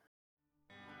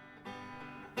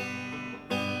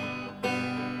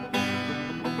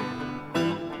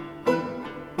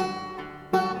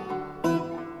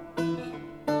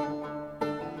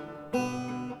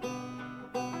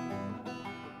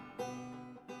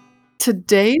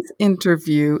Today's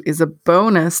interview is a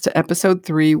bonus to episode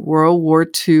 3, World War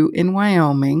II in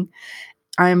Wyoming.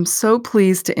 I am so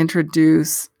pleased to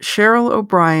introduce Cheryl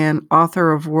O'Brien,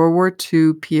 author of World War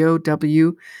II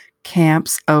POW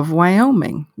Camps of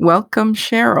Wyoming. Welcome,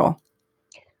 Cheryl.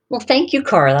 Well, thank you,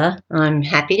 Carla. I'm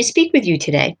happy to speak with you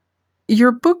today.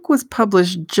 Your book was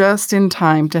published just in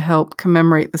time to help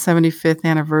commemorate the 75th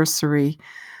anniversary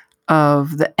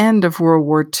of the end of World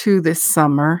War II this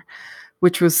summer,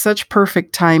 which was such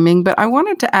perfect timing. But I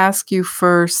wanted to ask you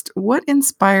first, what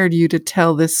inspired you to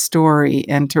tell this story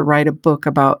and to write a book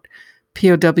about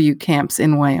POW camps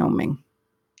in Wyoming?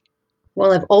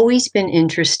 Well, I've always been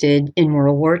interested in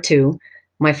World War II.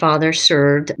 My father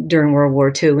served during World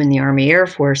War II in the Army Air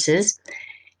Forces,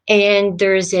 and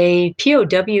there's a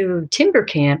POW timber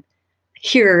camp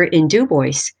here in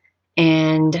Dubois.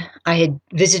 And I had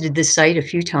visited the site a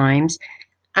few times.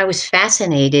 I was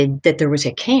fascinated that there was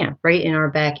a camp right in our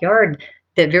backyard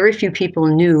that very few people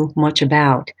knew much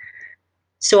about.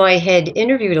 So I had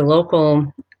interviewed a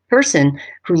local person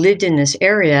who lived in this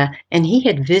area, and he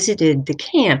had visited the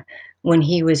camp when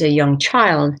he was a young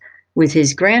child with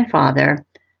his grandfather,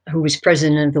 who was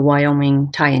president of the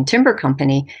Wyoming Tie and Timber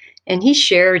Company. And he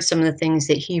shared some of the things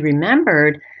that he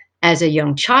remembered as a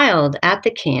young child at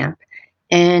the camp.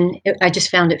 And I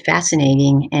just found it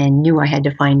fascinating and knew I had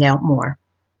to find out more.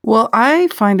 Well, I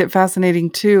find it fascinating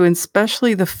too, and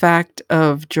especially the fact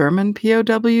of German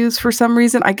POWs for some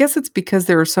reason. I guess it's because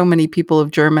there are so many people of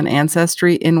German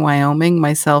ancestry in Wyoming,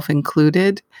 myself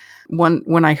included.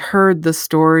 When I heard the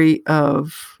story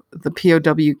of the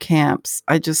POW camps,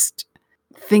 I just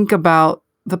think about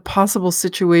the possible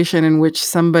situation in which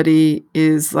somebody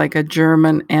is like a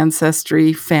German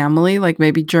ancestry family, like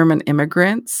maybe German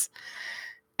immigrants,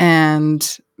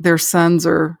 and their sons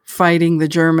are fighting the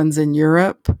Germans in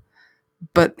Europe,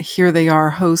 but here they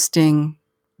are hosting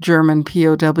German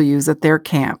POWs at their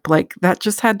camp. Like, that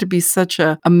just had to be such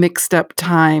a mixed up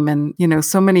time, and,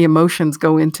 so many emotions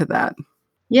go into that.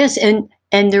 Yes, and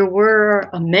there were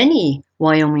many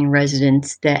Wyoming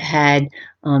residents that had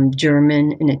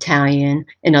German and Italian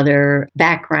and other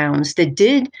backgrounds that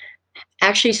did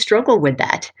actually struggle with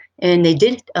that, and they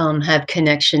did have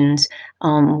connections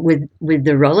with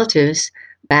their relatives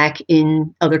back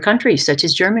in other countries, such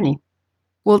as Germany.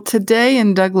 Well, today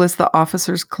in Douglas, the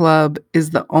Officers Club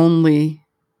is the only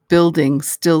building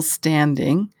still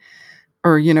standing,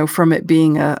 or, from it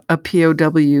being a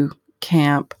POW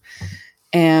camp.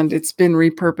 And it's been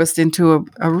repurposed into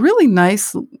a really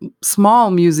nice small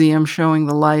museum showing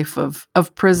the life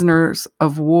of prisoners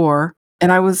of war. And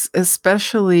I was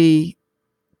especially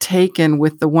taken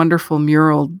with the wonderful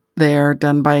mural there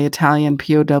done by Italian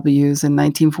POWs in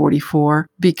 1944,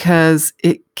 because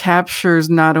it captures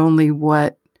not only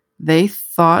what they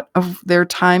thought of their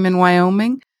time in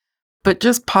Wyoming, but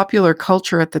just popular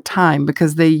culture at the time,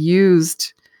 because they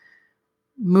used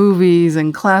movies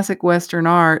and classic Western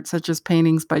art, such as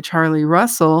paintings by Charlie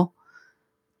Russell,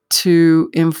 to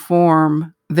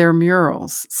inform their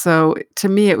murals. So to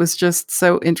me, it was just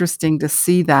so interesting to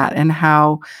see that, and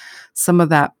how some of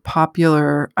that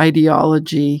popular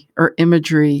ideology or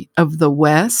imagery of the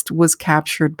West was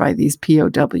captured by these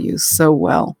POWs so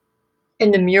well.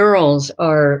 And the murals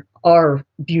are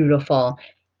beautiful,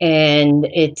 and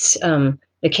it's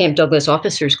the Camp Douglas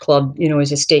Officers Club,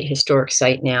 is a state historic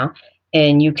site now,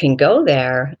 and you can go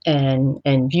there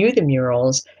and view the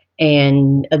murals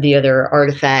and the other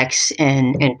artifacts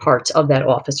and parts of that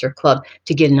officer club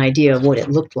to get an idea of what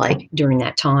it looked like during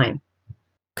that time.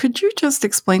 Could you just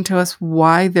explain to us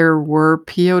why there were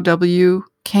POW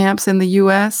camps in the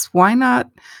US? Why not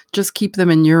just keep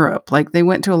them in Europe? Like, they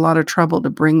went to a lot of trouble to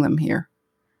bring them here.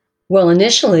 Well,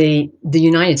 initially, the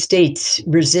United States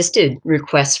resisted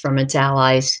requests from its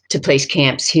allies to place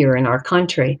camps here in our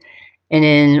country. And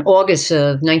in August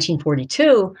of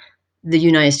 1942, the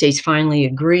United States finally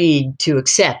agreed to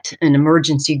accept an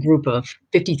emergency group of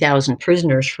 50,000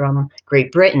 prisoners from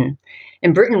Great Britain.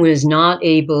 And Britain was not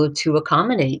able to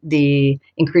accommodate the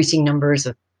increasing numbers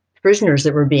of prisoners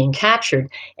that were being captured.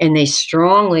 And they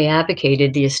strongly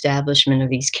advocated the establishment of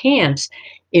these camps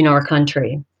in our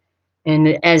country.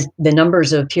 And as the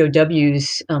numbers of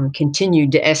POWs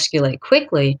continued to escalate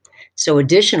quickly, so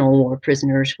additional war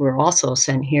prisoners were also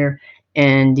sent here,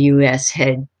 and the U.S.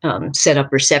 had set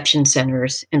up reception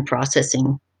centers and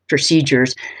processing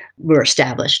procedures were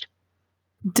established.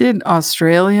 Did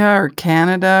Australia or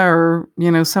Canada or,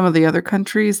 some of the other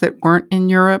countries that weren't in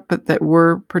Europe but that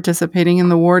were participating in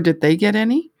the war, did they get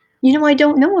any? I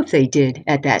don't know if they did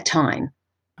at that time.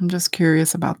 I'm just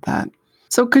curious about that.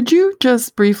 So, could you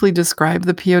just briefly describe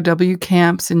the POW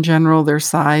camps in general, their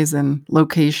size and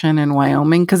location in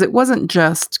Wyoming? Because it wasn't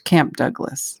just Camp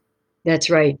Douglas. That's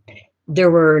right.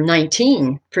 There were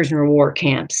 19 prisoner of war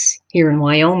camps here in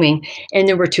Wyoming, and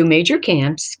there were two major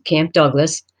camps. Camp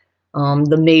Douglas,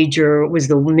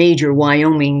 the major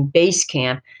Wyoming base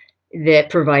camp that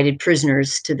provided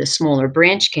prisoners to the smaller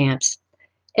branch camps.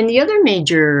 And the other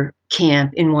major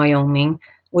camp in Wyoming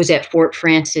was at Fort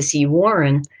Francis E.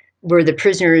 Warren, where the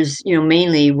prisoners,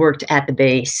 mainly worked at the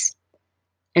base.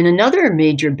 And another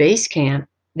major base camp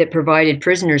that provided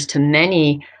prisoners to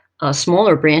many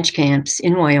smaller branch camps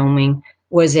in Wyoming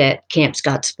was at Camp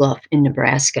Scottsbluff in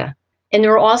Nebraska. And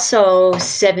there were also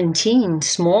 17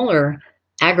 smaller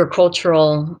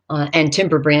agricultural and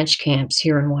timber branch camps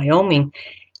here in Wyoming.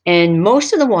 And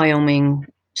most of the Wyoming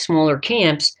smaller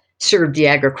camps served the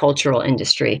agricultural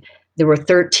industry. There were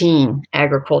 13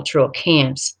 agricultural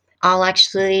camps. I'll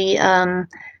actually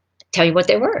tell you what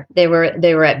they were. They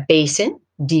were at Basin,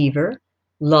 Deaver,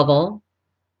 Lovell,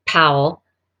 Powell,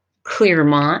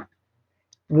 Clearmont,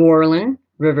 Worland,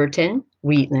 Riverton,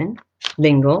 Wheatland,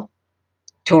 Lingle,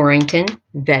 Torrington,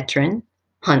 Veteran,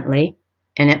 Huntley,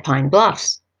 and at Pine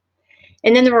Bluffs.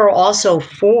 And then there were also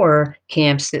four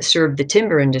camps that served the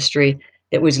timber industry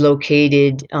that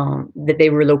they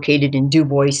were located in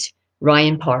Dubois,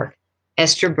 Ryan Park,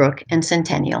 Esterbrook, and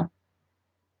Centennial.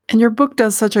 And your book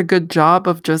does such a good job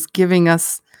of just giving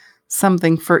us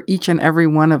something for each and every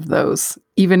one of those,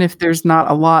 even if there's not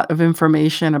a lot of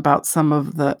information about some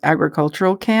of the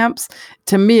agricultural camps.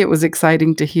 To me, it was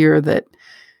exciting to hear that,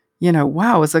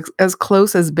 wow, it's as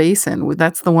close as Basin.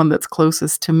 That's the one that's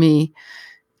closest to me.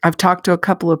 I've talked to a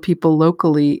couple of people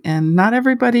locally, and not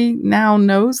everybody now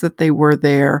knows that they were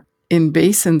there. In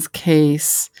Basin's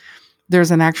case,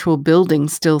 there's an actual building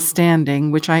still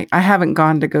standing, which I haven't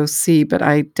gone to go see, but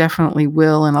I definitely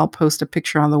will, and I'll post a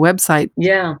picture on the website.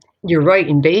 Yeah, you're right.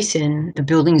 In Basin, the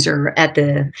buildings are at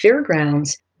the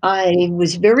fairgrounds. I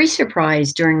was very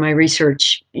surprised during my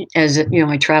research as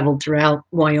I traveled throughout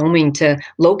Wyoming to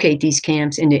locate these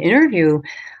camps and to interview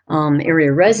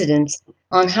area residents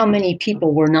on how many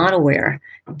people were not aware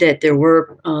that there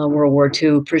were World War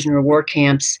II prisoner of war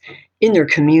camps in their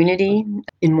community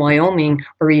in Wyoming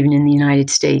or even in the United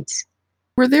States.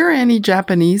 Were there any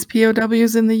Japanese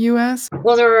POWs in the US?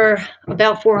 Well, there are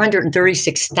about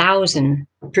 436,000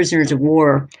 prisoners of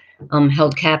war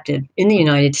held captive in the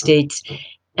United States,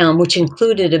 which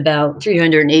included about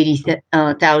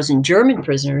 380,000 German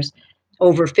prisoners,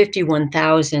 over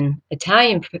 51,000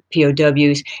 Italian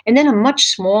POWs, and then a much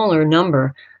smaller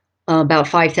number, about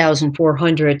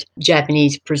 5,400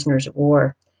 Japanese prisoners of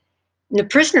war. The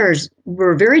prisoners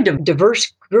were a very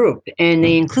diverse group, and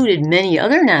they included many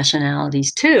other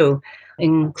nationalities too,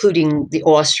 including the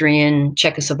Austrian,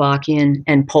 Czechoslovakian,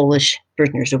 and Polish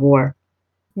prisoners of war.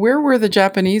 Where were the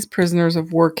Japanese prisoners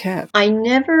of war kept? I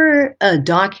never I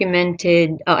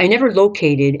never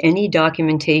located any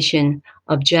documentation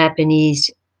of Japanese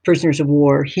prisoners of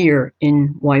war here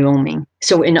in Wyoming.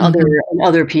 So in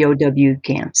other POW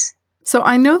camps. So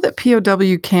I know that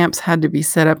POW camps had to be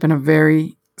set up in a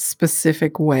very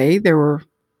specific way. The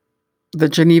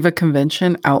Geneva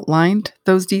Convention outlined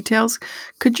those details.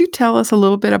 Could you tell us a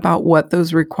little bit about what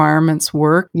those requirements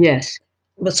were? Yes.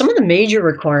 Well, some of the major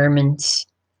requirements,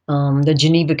 the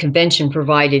Geneva Convention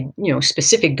provided,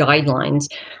 specific guidelines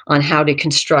on how to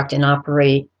construct and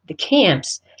operate the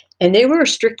camps, and they were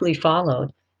strictly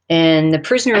followed. And the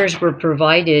prisoners were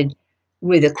provided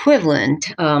with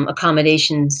equivalent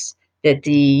accommodations that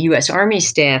the U.S. Army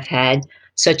staff had,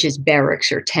 such as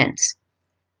barracks or tents.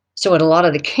 So at a lot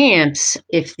of the camps,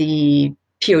 if the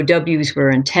POWs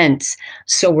were in tents,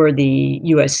 so were the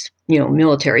U.S.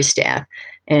 Military staff,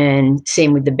 and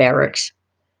same with the barracks.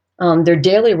 Their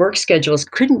daily work schedules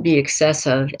couldn't be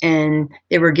excessive, and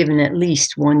they were given at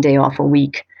least one day off a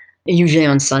week, usually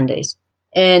on Sundays.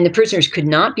 And the prisoners could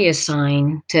not be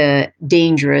assigned to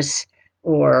dangerous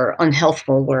or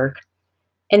unhealthful work.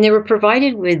 And they were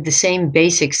provided with the same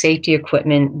basic safety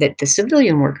equipment that the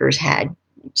civilian workers had,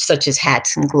 such as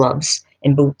hats and gloves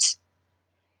and boots.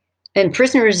 And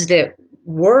prisoners that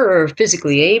were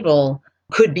physically able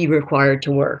could be required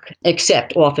to work,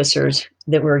 except officers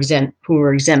who were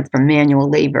exempt from manual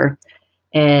labor,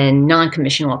 and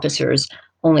non-commissioned officers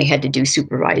only had to do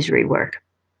supervisory work.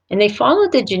 And they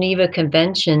followed the Geneva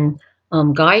Convention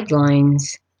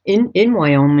guidelines in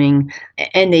Wyoming,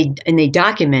 and they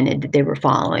documented that they were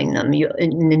following them.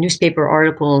 In the newspaper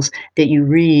articles that you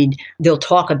read, they'll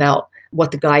talk about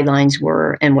what the guidelines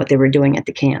were and what they were doing at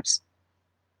the camps.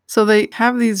 So they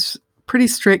have these pretty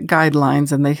strict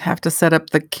guidelines, and they have to set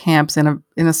up the camps in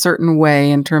a certain way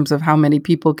in terms of how many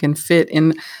people can fit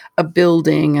in a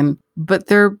building, but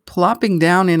they're plopping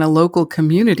down in a local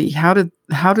community. How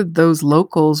did those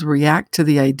locals react to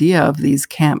the idea of these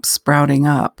camps sprouting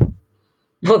up?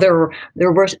 Well,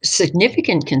 there were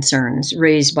significant concerns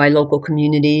raised by local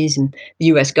communities and the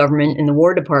U.S. government and the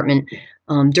War Department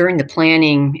during the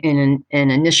planning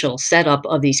and initial setup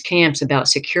of these camps about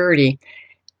security.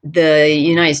 The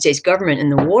United States government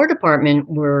and the War Department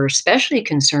were especially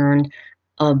concerned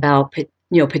about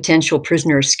potential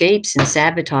prisoner escapes and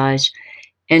sabotage.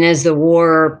 And as the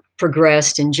war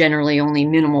progressed and generally only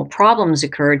minimal problems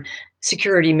occurred,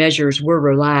 security measures were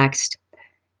relaxed.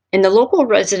 And the local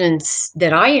residents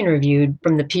that I interviewed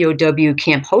from the POW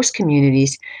camp host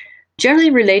communities generally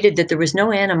related that there was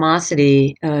no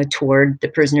animosity toward the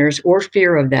prisoners or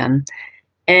fear of them,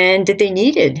 and that they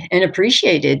needed and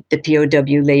appreciated the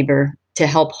POW labor to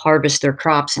help harvest their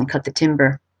crops and cut the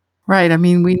timber. Right, I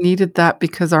mean, we needed that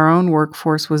because our own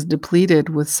workforce was depleted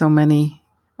with so many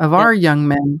of Yep, our young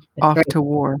men that's off right. to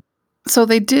war. So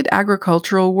they did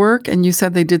agricultural work, and you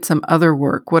said they did some other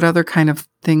work. What other kind of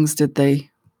things did they?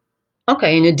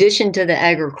 Okay, in addition to the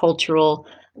agricultural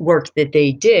work that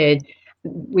they did,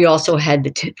 we also had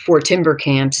the 4 timber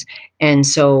camps, and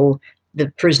so the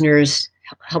prisoners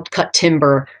helped cut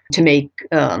timber to make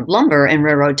lumber and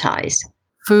railroad ties.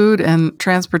 Food and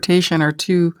transportation are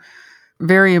 2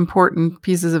 very important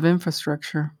pieces of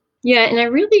infrastructure. Yeah, and I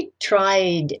really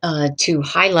tried to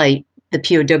highlight the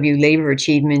POW labor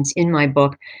achievements in my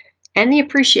book and the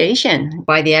appreciation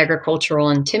by the agricultural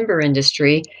and timber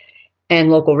industry and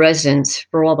local residents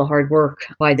for all the hard work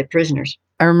by the prisoners.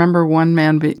 I remember one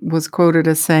man was quoted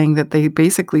as saying that they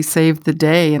basically saved the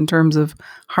day in terms of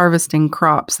harvesting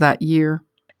crops that year.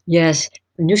 Yes,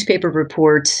 newspaper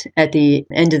reports at the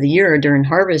end of the year during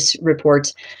harvest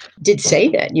reports did say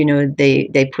that,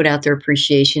 they put out their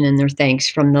appreciation and their thanks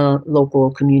from the local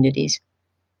communities.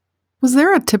 Was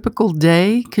there a typical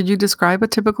day? Could you describe a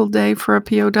typical day for a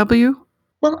POW?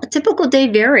 Well, a typical day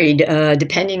varied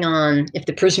depending on if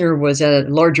the prisoner was at a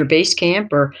larger base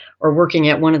camp or working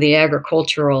at one of the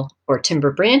agricultural or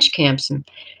timber branch camps. And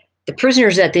the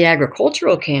prisoners at the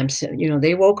agricultural camps,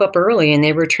 they woke up early and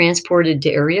they were transported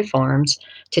to area farms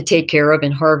to take care of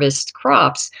and harvest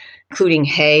crops, including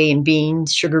hay and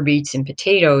beans, sugar beets, and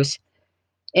potatoes.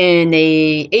 And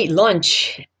they ate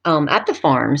lunch at the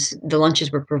farms. The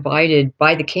lunches were provided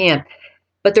by the camp,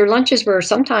 but their lunches were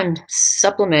sometimes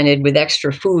supplemented with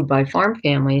extra food by farm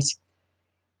families.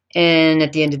 And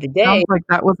at the end of the day, Sounds like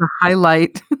that was a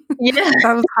highlight. yeah,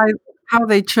 That was how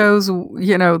they chose,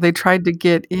 they tried to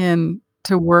get in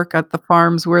to work at the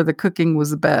farms where the cooking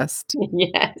was best.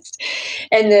 yes.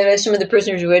 And then some of the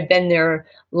prisoners who had been there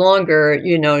longer,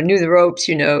 knew the ropes,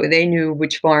 they knew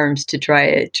which farms to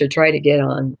try to get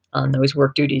on those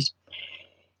work duties.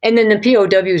 And then the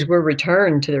POWs were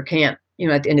returned to their camp,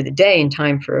 at the end of the day in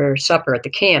time for supper at the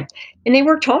camp. And they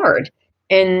worked hard.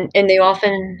 And they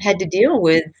often had to deal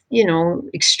with,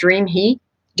 extreme heat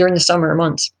during the summer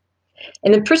months.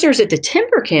 And the prisoners at the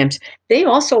timber camps, they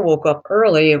also woke up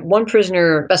early. One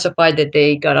prisoner specified that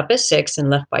they got up at 6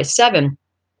 and left by 7,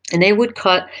 and they would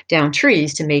cut down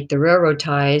trees to make the railroad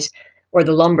ties or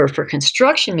the lumber for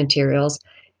construction materials.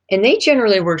 And they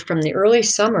generally worked from the early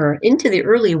summer into the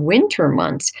early winter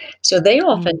months. So they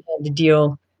often Mm. had to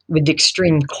deal with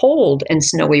extreme cold and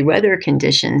snowy weather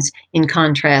conditions in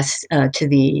contrast to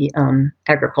the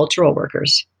agricultural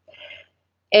workers.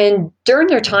 And during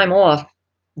their time off,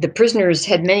 the prisoners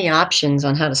had many options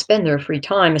on how to spend their free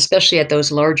time, especially at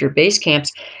those larger base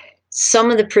camps. Some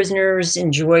of the prisoners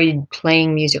enjoyed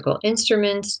playing musical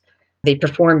instruments. They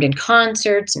performed in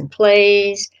concerts and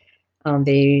plays.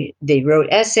 They wrote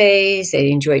essays.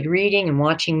 They enjoyed reading and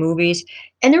watching movies.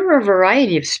 And there were a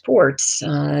variety of sports.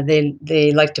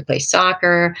 They liked to play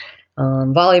soccer,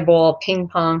 volleyball, ping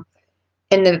pong.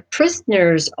 And the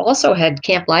prisoners also had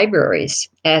camp libraries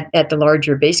at the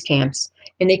larger base camps,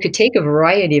 and they could take a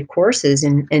variety of courses,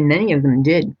 and many of them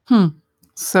did. Hmm.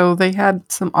 So they had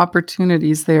some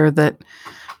opportunities there that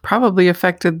probably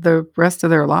affected the rest of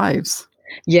their lives.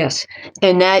 Yes,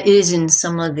 and that is in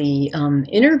some of the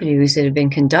interviews that have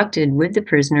been conducted with the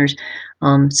prisoners,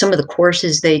 some of the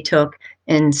courses they took,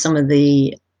 and some of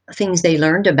the things they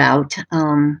learned about,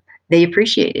 they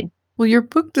appreciated. Well, your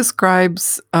book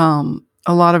describes,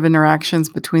 a lot of interactions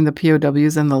between the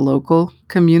POWs and the local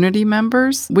community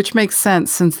members, which makes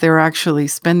sense since they're actually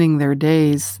spending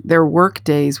their work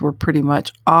days were pretty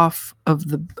much off of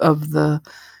the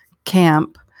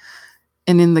camp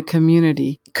and in the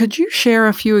community. Could you share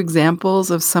a few examples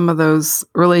of some of those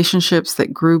relationships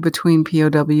that grew between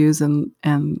POWs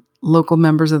and local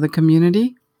members of the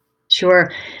community?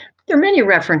 Sure. There are many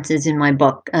references in my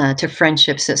book to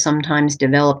friendships that sometimes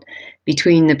developed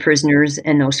between the prisoners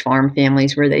and those farm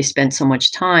families where they spent so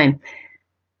much time.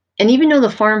 And even though the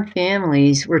farm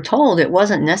families were told it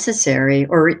wasn't necessary,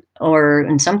 or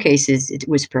in some cases it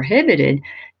was prohibited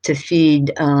to feed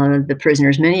the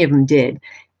prisoners, many of them did.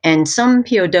 And some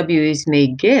POWs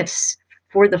made gifts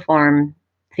for the farm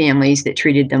families that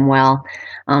treated them well,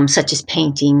 such as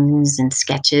paintings and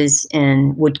sketches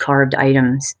and wood carved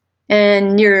items.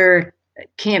 And near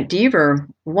Camp Deaver,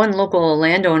 one local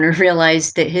landowner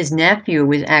realized that his nephew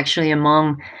was actually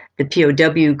among the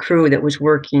POW crew that was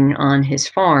working on his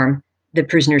farm. The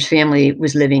prisoner's family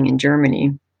was living in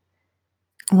Germany.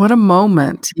 What a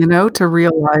moment, to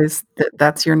realize that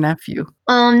that's your nephew.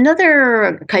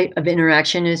 Another type of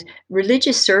interaction is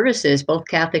religious services, both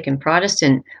Catholic and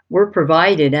Protestant, were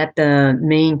provided at the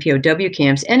main POW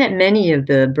camps and at many of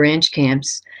the branch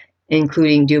camps,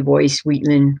 including Dubois,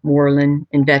 Wheatland, Warland,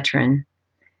 and Veteran.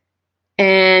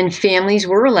 And families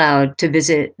were allowed to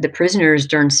visit the prisoners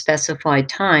during specified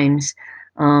times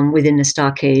within the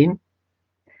stockade.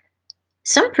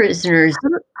 Some prisoners,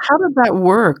 How did that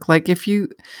work? Like, if you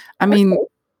I mean, okay,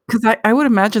 'cause I would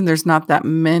imagine there's not that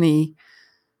many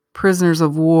prisoners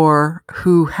of war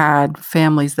who had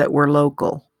families that were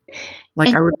local. Like,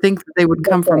 and I would think that they would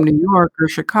come from New York or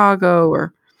Chicago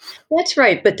or that's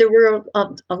right, but there were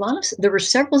there were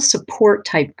several support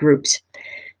type groups.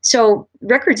 So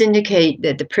records indicate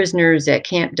that the prisoners at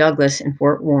Camp Douglas and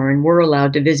Fort Warren were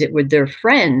allowed to visit with their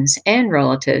friends and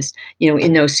relatives,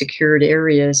 in those secured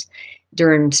areas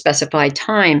during specified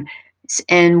time.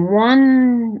 And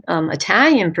one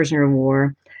Italian prisoner of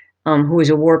war, who was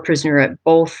a war prisoner at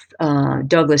both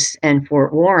Douglas and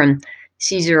Fort Warren,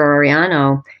 Caesar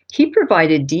Ariano, he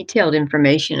provided detailed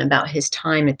information about his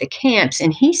time at the camps.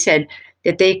 And he said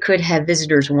that they could have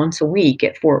visitors once a week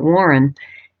at Fort Warren,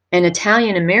 and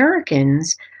Italian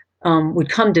Americans would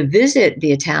come to visit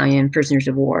the Italian prisoners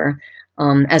of war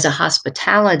as a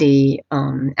hospitality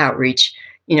outreach,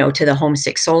 to the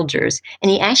homesick soldiers. And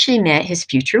he actually met his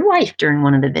future wife during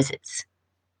one of the visits.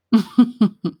 That's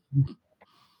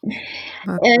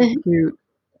so And cute.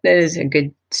 that is a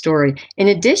good story. In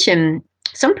addition,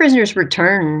 some prisoners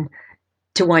returned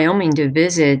to Wyoming to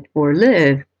visit or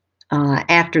live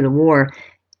after the war.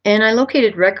 And I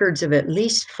located records of at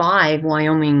least 5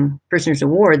 Wyoming prisoners of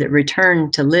war that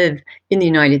returned to live in the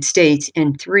United States,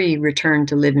 and 3 returned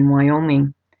to live in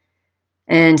Wyoming.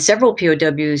 And several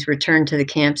POWs returned to the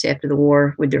camps after the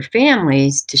war with their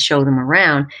families to show them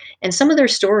around. And some of their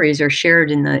stories are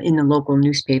shared in the local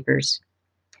newspapers.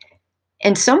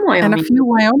 And some And a Wyoming, few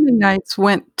Wyomingites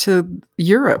went to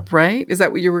Europe, right? Is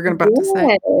that what you were about to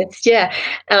say? yes, yeah,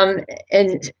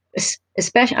 and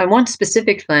especially, one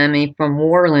specific family from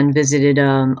Warland visited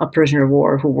a prisoner of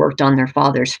war who worked on their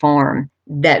father's farm.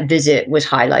 That visit was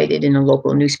highlighted in a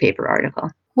local newspaper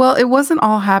article. Well, it wasn't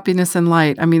all happiness and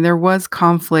light. I mean, there was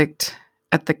conflict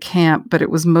at the camp, but it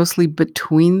was mostly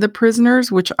between the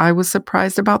prisoners, which I was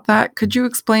surprised about that. Could you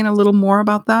explain a little more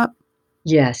about that?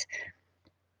 Yes.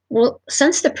 Well,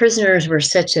 since the prisoners were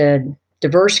such a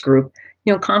diverse group,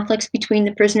 conflicts between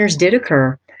the prisoners did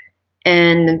occur.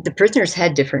 And the prisoners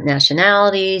had different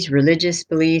nationalities, religious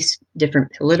beliefs,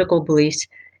 different political beliefs.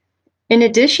 In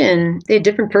addition, they had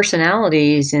different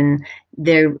personalities, and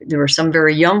there were some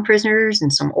very young prisoners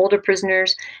and some older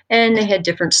prisoners, and they had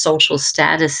different social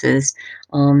statuses,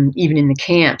 even in the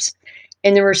camps.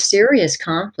 And there were serious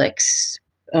conflicts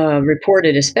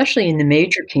reported, especially in the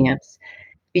major camps,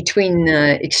 between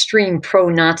the extreme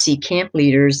pro-Nazi camp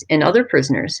leaders and other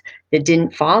prisoners that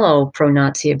didn't follow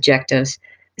pro-Nazi objectives.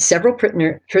 Several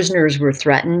prisoners were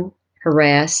threatened,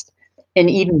 harassed, and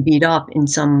even beat up in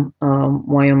some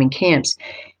Wyoming camps.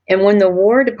 And when the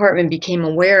War Department became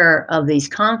aware of these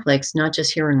conflicts, not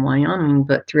just here in Wyoming,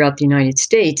 but throughout the United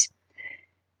States,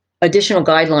 additional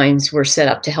guidelines were set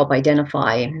up to help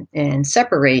identify and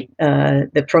separate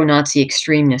the pro-Nazi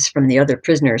extremists from the other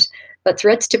prisoners. But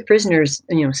threats to prisoners,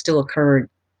 still occurred.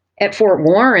 At Fort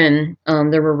Warren,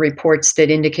 there were reports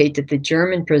that indicate that the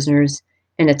German prisoners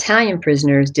and Italian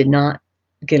prisoners did not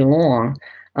get along.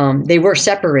 They were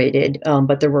separated,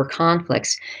 but there were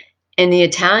conflicts. And the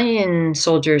Italian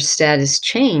soldiers' status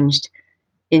changed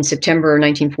in September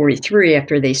 1943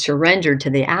 after they surrendered to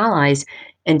the Allies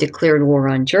and declared war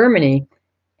on Germany.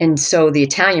 And so the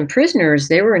Italian prisoners,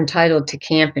 they were entitled to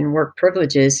camp and work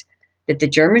privileges that the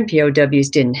German POWs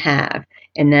didn't have,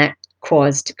 and that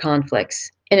caused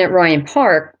conflicts. And at Ryan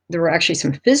Park, there were actually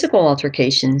some physical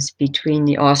altercations between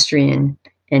the Austrian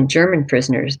and German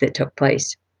prisoners that took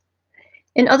place.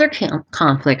 And other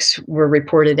conflicts were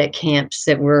reported at camps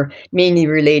that were mainly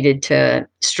related to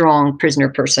strong prisoner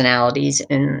personalities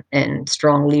and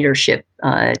strong leadership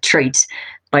traits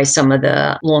by some of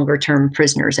the longer term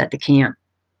prisoners at the camp.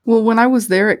 Well, when I was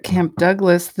there at Camp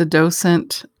Douglas, the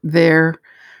docent there,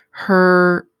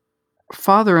 her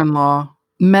father-in-law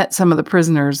met some of the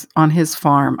prisoners on his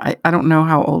farm. I don't know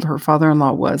how old her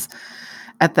father-in-law was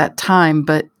at that time,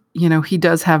 but, he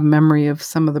does have memory of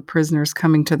some of the prisoners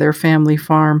coming to their family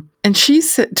farm. And she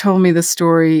told me the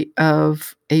story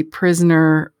of a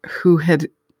prisoner who had,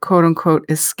 quote, unquote,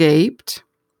 "escaped,"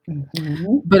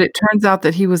 Mhm. but it turns out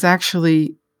that he was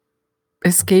actually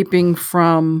escaping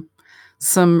from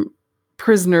some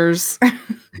prisoners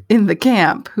in the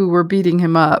camp who were beating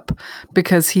him up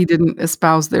because he didn't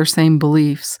espouse their same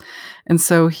beliefs. And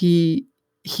so he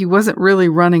wasn't really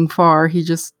running far, he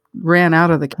just ran out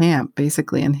of the camp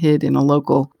basically and hid in a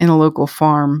local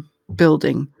farm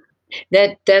building.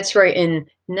 That's right, and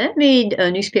that made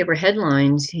newspaper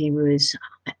headlines. He was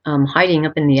hiding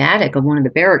up in the attic of one of the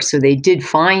barracks, so they did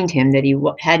find him. That he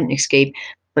hadn't escaped.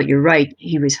 But you're right,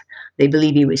 he was. They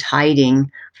believe he was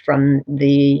hiding from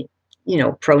the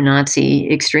pro-Nazi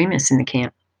extremists in the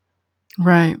camp.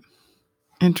 Right.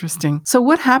 Interesting. So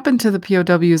what happened to the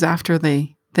POWs after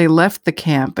they left the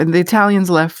camp? And the Italians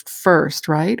left first,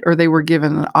 right? Or they were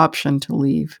given an option to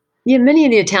leave? Yeah, many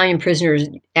of the Italian prisoners,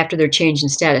 after their change in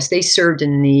status, they served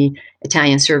in the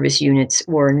Italian service units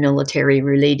or in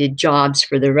military-related jobs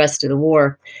for the rest of the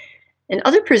war. And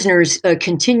other prisoners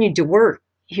continued to work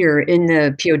here in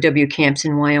the POW camps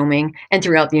in Wyoming and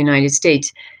throughout the United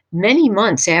States many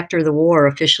months after the war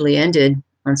officially ended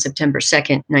on September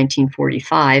 2nd,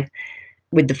 1945,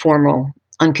 with the formal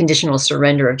unconditional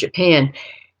surrender of Japan.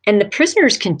 And the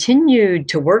prisoners continued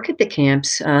to work at the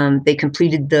camps. They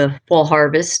completed the fall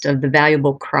harvest of the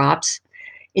valuable crops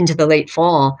into the late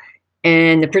fall.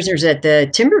 And the prisoners at the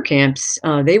timber camps,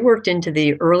 they worked into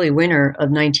the early winter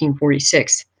of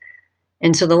 1946.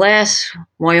 And so the last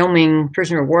Wyoming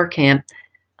prisoner of war camp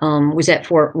was at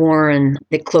Fort Warren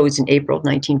that closed in April of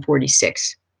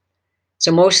 1946.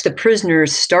 So most of the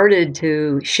prisoners started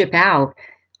to ship out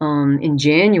in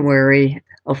January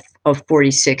of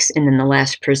 46, and then the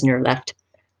last prisoner left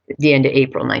at the end of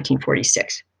April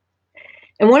 1946.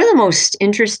 And one of the most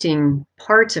interesting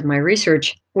parts of my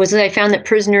research was that I found that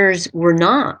prisoners were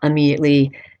not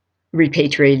immediately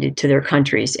repatriated to their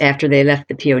countries after they left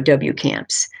the POW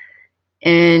camps.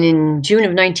 And in June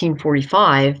of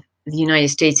 1945, the United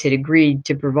States had agreed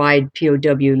to provide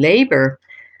POW labor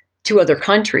to other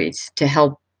countries to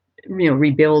help,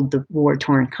 rebuild the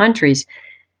war-torn countries.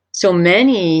 So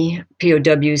many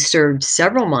POWs served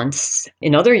several months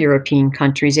in other European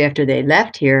countries after they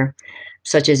left here,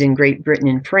 such as in Great Britain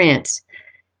and France.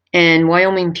 And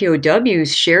Wyoming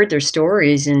POWs shared their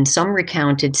stories, and some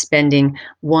recounted spending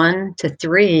 1 to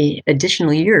 3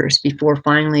 additional years before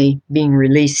finally being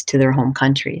released to their home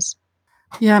countries.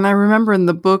 Yeah, and I remember in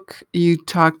the book you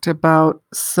talked about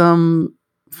some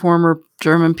former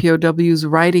German POWs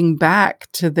writing back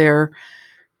to their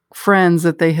friends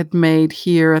that they had made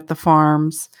here at the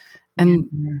farms Yeah.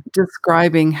 and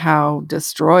describing how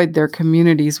destroyed their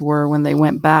communities were when they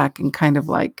went back and kind of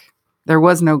like there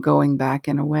was no going back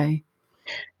in a way.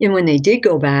 And when they did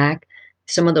go back,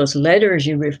 some of those letters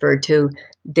you referred to,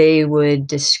 they would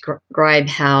describe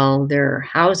how their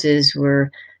houses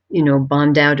were,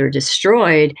 bombed out or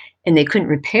destroyed, and they couldn't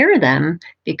repair them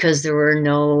because there were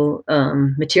no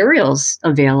materials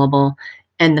available,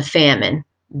 and the famine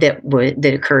that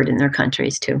occurred in their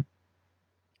countries too.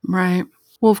 Right.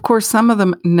 Well, of course, some of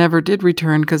them never did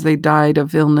return because they died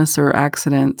of illness or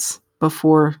accidents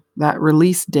before that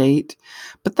release date,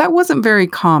 but that wasn't very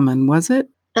common, was it?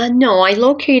 No, I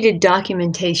located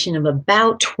documentation of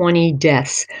about 20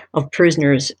 deaths of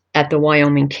prisoners at the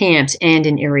Wyoming camps and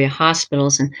in area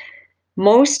hospitals. And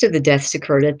most of the deaths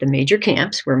occurred at the major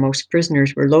camps where most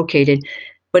prisoners were located,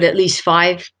 but at least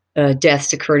five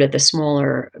deaths occurred at the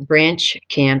smaller branch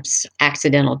camps,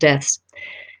 accidental deaths.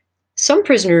 Some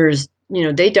prisoners,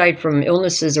 they died from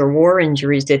illnesses or war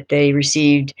injuries that they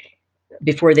received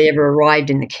before they ever arrived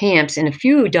in the camps, and a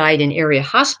few died in area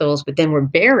hospitals, but then were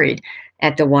buried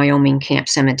at the Wyoming camp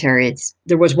cemeteries.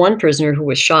 There was one prisoner who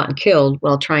was shot and killed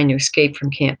while trying to escape from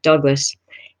Camp Douglas,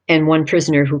 and one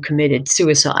prisoner who committed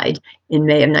suicide in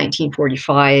May of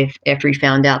 1945 after he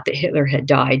found out that Hitler had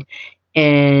died,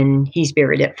 and he's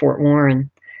buried at Fort Warren.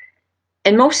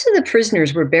 And most of the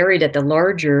prisoners were buried at the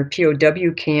larger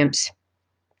POW camps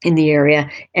in the area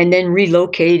and then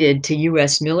relocated to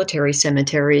US military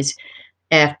cemeteries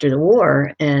after the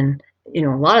war. And, a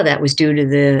lot of that was due to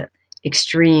the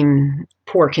extreme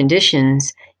poor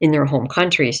conditions in their home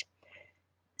countries.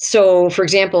 So, for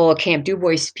example, Camp Du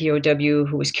Bois POW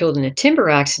who was killed in a timber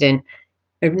accident,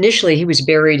 initially he was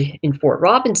buried in Fort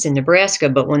Robinson, Nebraska,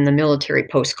 but when the military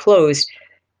post closed,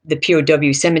 the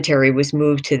POW cemetery was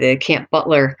moved to the Camp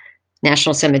Butler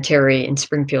National Cemetery in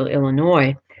Springfield,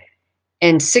 Illinois.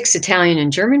 And 6 Italian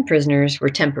and German prisoners were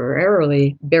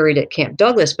temporarily buried at Camp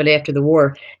Douglas, but after the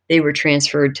war, they were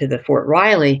transferred to the Fort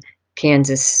Riley,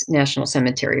 Kansas National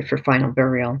Cemetery for final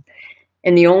burial.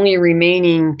 And the only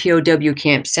remaining POW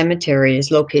camp cemetery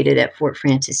is located at Fort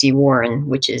Francis E. Warren,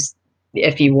 which is the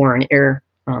F.E. Warren Air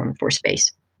Force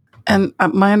Base. And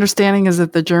my understanding is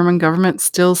that the German government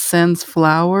still sends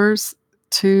flowers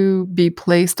to be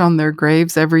placed on their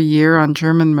graves every year on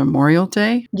German Memorial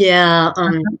Day? Yeah,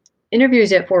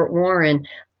 interviews at Fort Warren,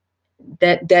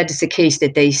 that is the case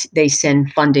that they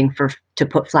send funding for to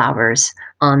put flowers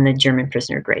on the German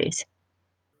prisoner graves.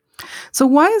 So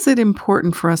why is it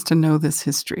important for us to know this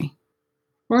history?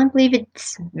 Well, I believe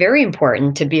it's very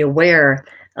important to be aware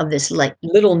of this like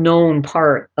little known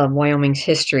part of Wyoming's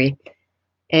history.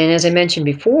 And as I mentioned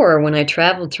before, when I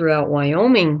traveled throughout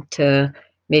Wyoming to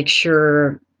make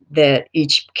sure that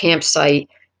each campsite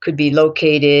could be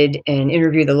located and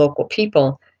interview the local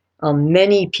people,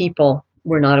 many people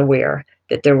were not aware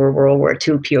that there were World War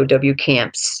II POW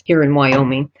camps here in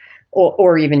Wyoming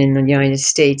or even in the United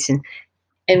States.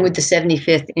 And with the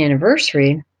 75th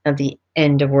anniversary of the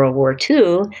end of World War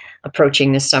II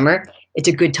approaching this summer, it's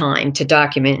a good time to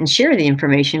document and share the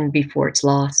information before it's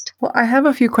lost. Well, I have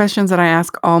a few questions that I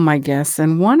ask all my guests,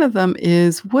 and one of them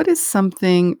is, what is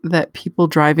something that people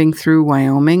driving through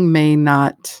Wyoming may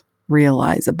not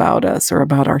realize about us or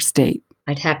about our state?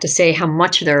 I'd have to say how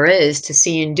much there is to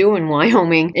see and do in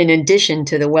Wyoming, in addition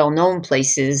to the well known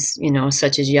places,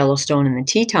 such as Yellowstone and the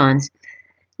Tetons.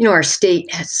 Our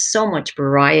state has so much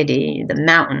variety, the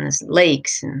mountains,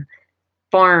 lakes, and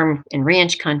farm and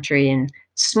ranch country, and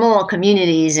small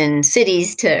communities and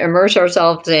cities to immerse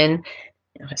ourselves in,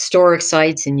 historic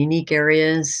sites and unique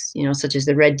areas, such as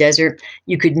the Red Desert.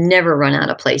 You could never run out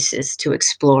of places to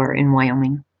explore in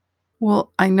Wyoming.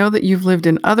 Well, I know that you've lived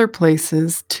in other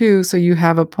places too, so you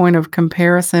have a point of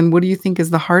comparison. What do you think is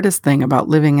the hardest thing about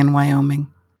living in Wyoming?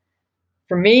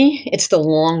 For me, it's the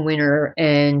long winter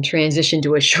and transition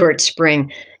to a short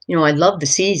spring. I love the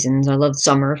seasons. I love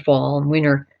summer, fall, and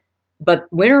winter, but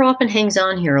winter often hangs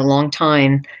on here a long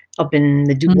time up in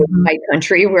the Dubois Mhm. High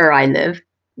Country where I live.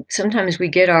 Sometimes we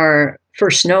get our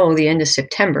first snow the end of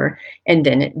September, and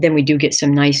then we do get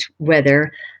some nice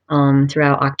weather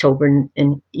throughout October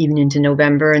and even into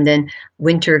November, and then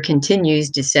winter continues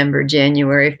December,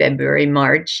 January, February,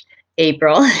 March,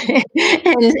 April, and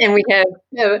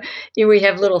uh, we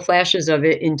have little flashes of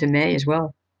it into May as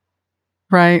well.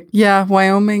 Right. Yeah,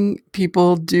 Wyoming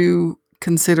people do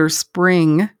consider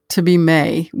spring to be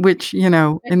May, which,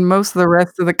 in most of the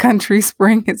rest of the country,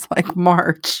 spring is like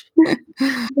March.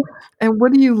 And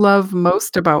what do you love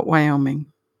most about Wyoming?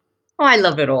 Oh, I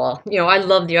love it all. I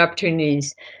love the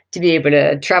opportunities to be able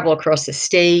to travel across the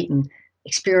state and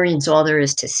experience all there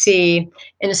is to see,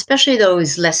 and especially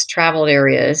those less traveled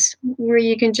areas where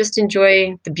you can just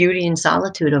enjoy the beauty and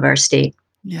solitude of our state.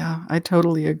 Yeah, I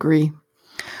totally agree.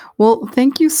 Well,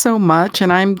 thank you so much,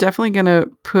 and I'm definitely gonna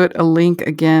put a link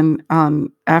again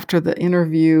on after the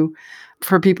interview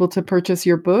for people to purchase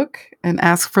your book and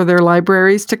ask for their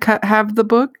libraries to have the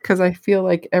book, because I feel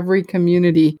like every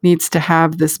community needs to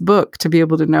have this book to be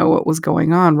able to know what was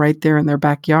going on right there in their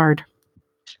backyard.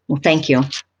 Well, thank you.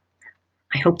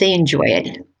 I hope they enjoy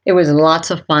it. It was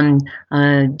lots of fun,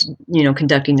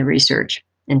 conducting the research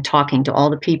and talking to all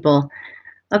the people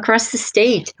across the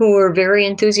state who were very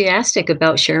enthusiastic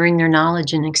about sharing their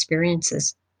knowledge and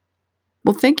experiences.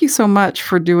 Well, thank you so much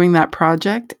for doing that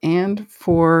project and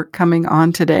for coming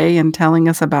on today and telling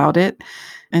us about it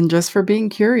and just for being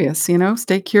curious,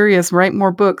 stay curious, write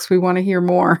more books. We want to hear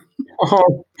more.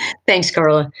 Oh, thanks,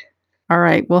 Carla. All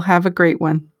right. Well, have a great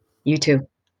one. You too.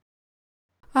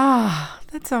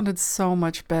 That sounded so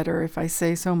much better if I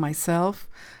say so myself.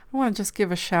 I want to just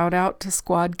give a shout out to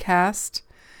Squadcast.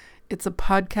 It's a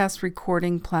podcast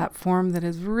recording platform that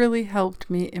has really helped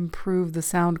me improve the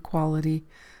sound quality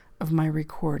of my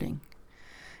recording.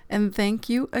 And thank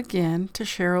you again to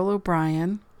Cheryl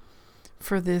O'Brien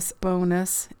for this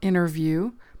bonus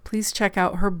interview. Please check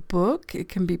out her book. It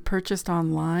can be purchased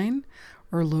online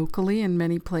or locally in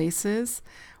many places,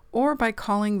 or by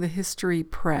calling the History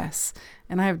Press.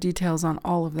 And I have details on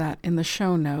all of that in the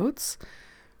show notes.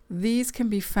 These can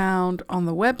be found on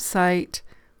the website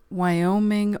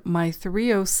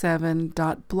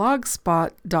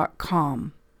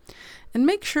wyomingmy307.blogspot.com. And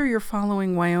make sure you're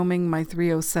following Wyoming My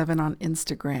 307 on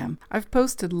Instagram. I've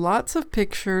posted lots of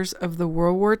pictures of the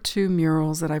World War II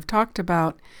murals that I've talked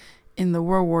about in the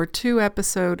World War II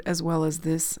episode as well as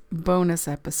this bonus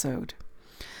episode.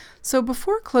 So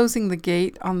before closing the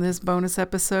gate on this bonus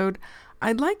episode,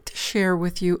 I'd like to share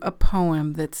with you a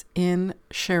poem that's in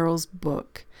Cheryl's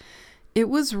book. It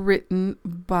was written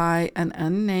by an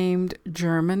unnamed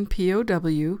German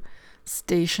POW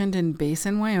stationed in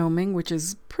Basin, Wyoming, which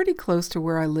is pretty close to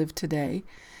where I live today,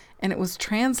 and it was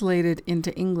translated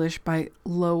into English by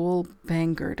Lowell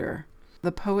Bangerter.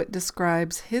 The poet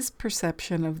describes his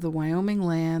perception of the Wyoming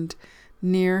land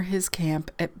near his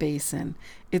camp at Basin.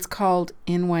 It's called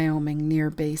In Wyoming, Near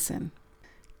Basin.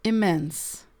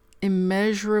 Immense,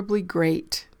 immeasurably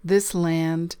great, this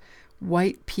land,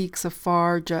 white peaks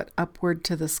afar jut upward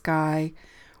to the sky,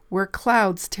 where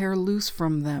clouds tear loose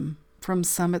from them, from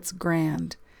summits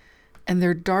grand, and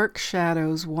their dark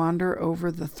shadows wander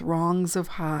over the throngs of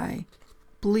high,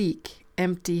 bleak,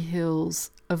 empty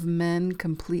hills of men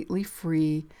completely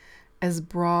free, as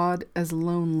broad, as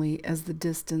lonely as the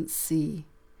distant sea.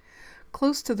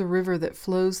 Close to the river that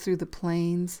flows through the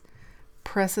plains,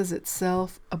 presses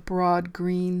itself a broad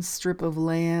green strip of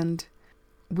land,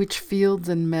 which fields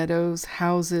and meadows,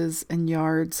 houses and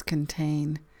yards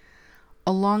contain.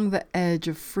 Along the edge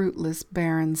of fruitless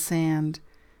barren sand,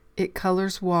 it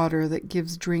colors water that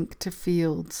gives drink to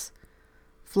fields,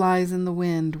 flies in the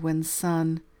wind when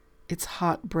sun its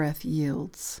hot breath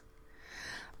yields.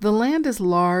 The land is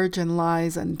large and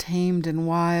lies untamed and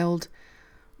wild.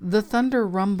 The thunder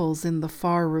rumbles in the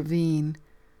far ravine.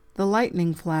 The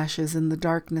lightning flashes in the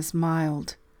darkness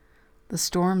mild. The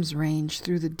storms range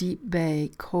through the deep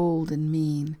bay, cold and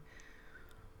mean.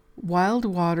 Wild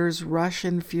waters rush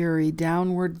in fury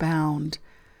downward bound,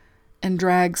 and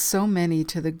drag so many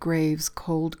to the grave's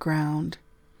cold ground.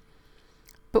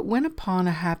 But when upon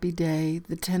a happy day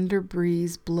the tender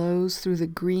breeze blows through the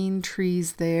green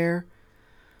trees there,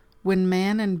 when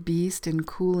man and beast in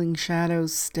cooling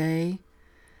shadows stay,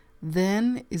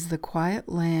 then is the quiet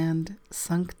land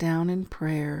sunk down in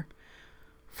prayer,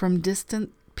 from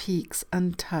distant peaks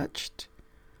untouched,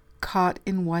 caught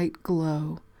in white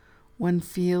glow, one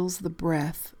feels the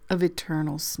breath of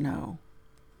eternal snow.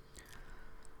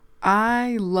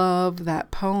 I love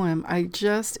that poem. I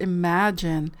just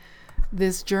imagine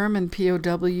this German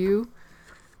POW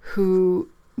who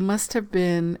must have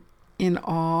been in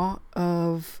awe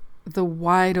of the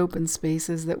wide open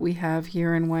spaces that we have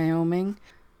here in Wyoming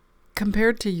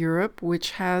compared to Europe,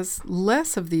 which has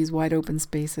less of these wide open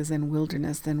spaces and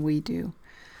wilderness than we do.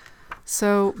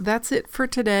 So that's it for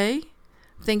today.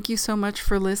 Thank you so much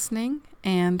for listening,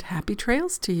 and happy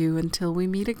trails to you until we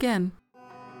meet again.